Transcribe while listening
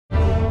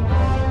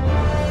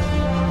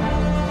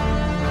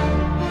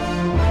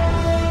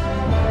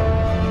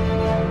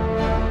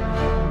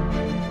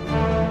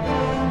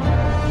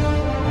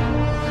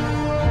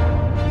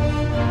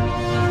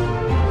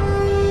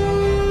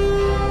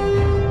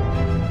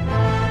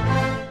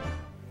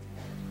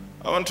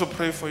want to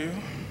pray for you.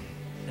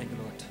 Thank you,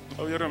 Lord.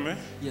 Oh, you hear me?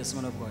 Yes,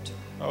 man of God.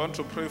 I want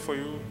to pray for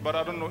you, but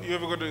I don't know. You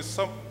ever got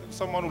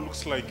someone who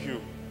looks like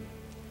you?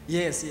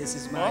 Yes,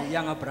 it's my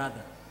younger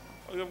brother.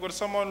 Oh, you've got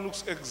someone who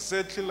looks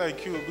exactly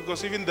like you,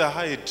 because even the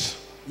height.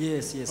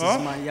 Yes, it's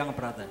my younger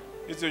brother.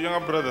 It's your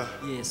younger brother.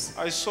 Yes.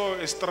 I saw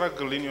a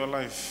struggle in your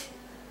life.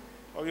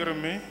 Oh, you hear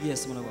me?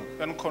 Yes, man of God.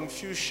 And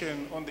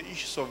confusion on the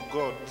issues of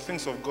God,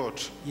 things of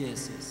God.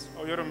 Yes.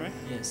 Oh, you hear me?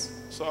 Yes.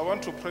 So I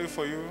want to pray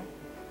for you.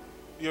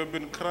 You have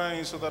been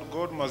crying so that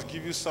God must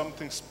give you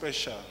something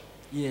special.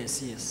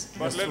 Yes.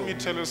 But let me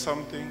tell you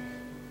something.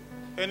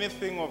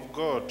 Anything of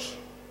God,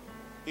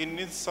 it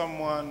needs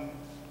someone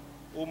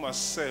who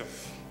must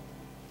serve.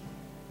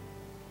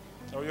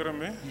 Oh, you hear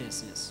me?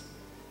 Yes.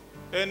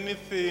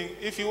 Anything,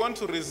 if you want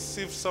to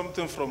receive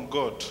something from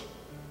God,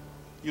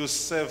 you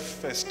serve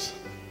first.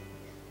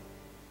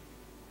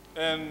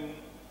 And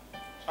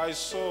I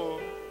saw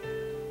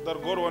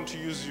that God wants to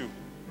use you.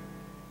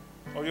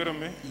 Oh, you hear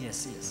me?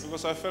 Yes.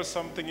 Because I felt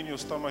something in your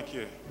stomach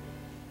here.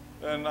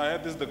 And I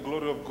had this, the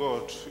glory of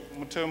God.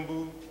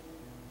 Mutembu,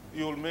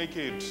 you will make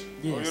it.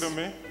 Yes. Oh, you hear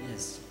me?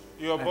 Yes.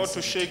 You are about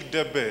to shake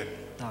Debe.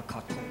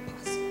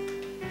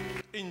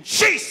 In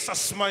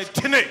Jesus'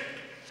 mighty name.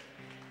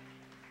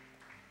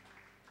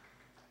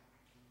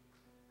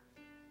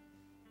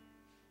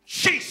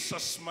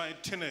 Jesus'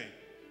 mighty name.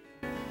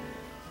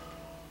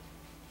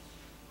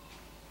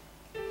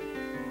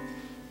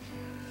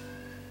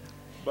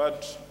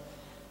 But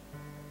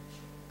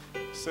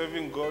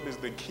serving God is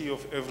the key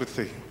of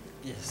everything.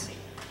 Yes.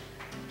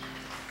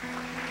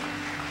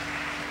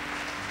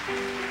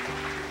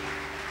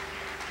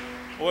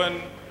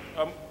 When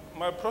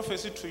my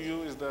prophecy to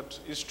you is that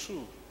it's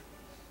true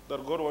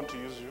that God wants to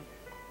use you.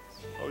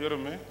 Oh, you hear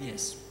me?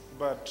 Yes.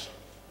 But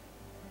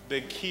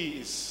the key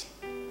is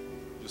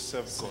you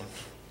serve God.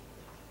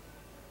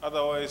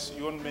 Otherwise,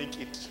 you won't make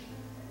it.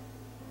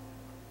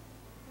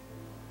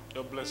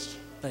 You're blessed.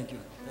 Thank you,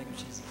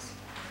 Jesus.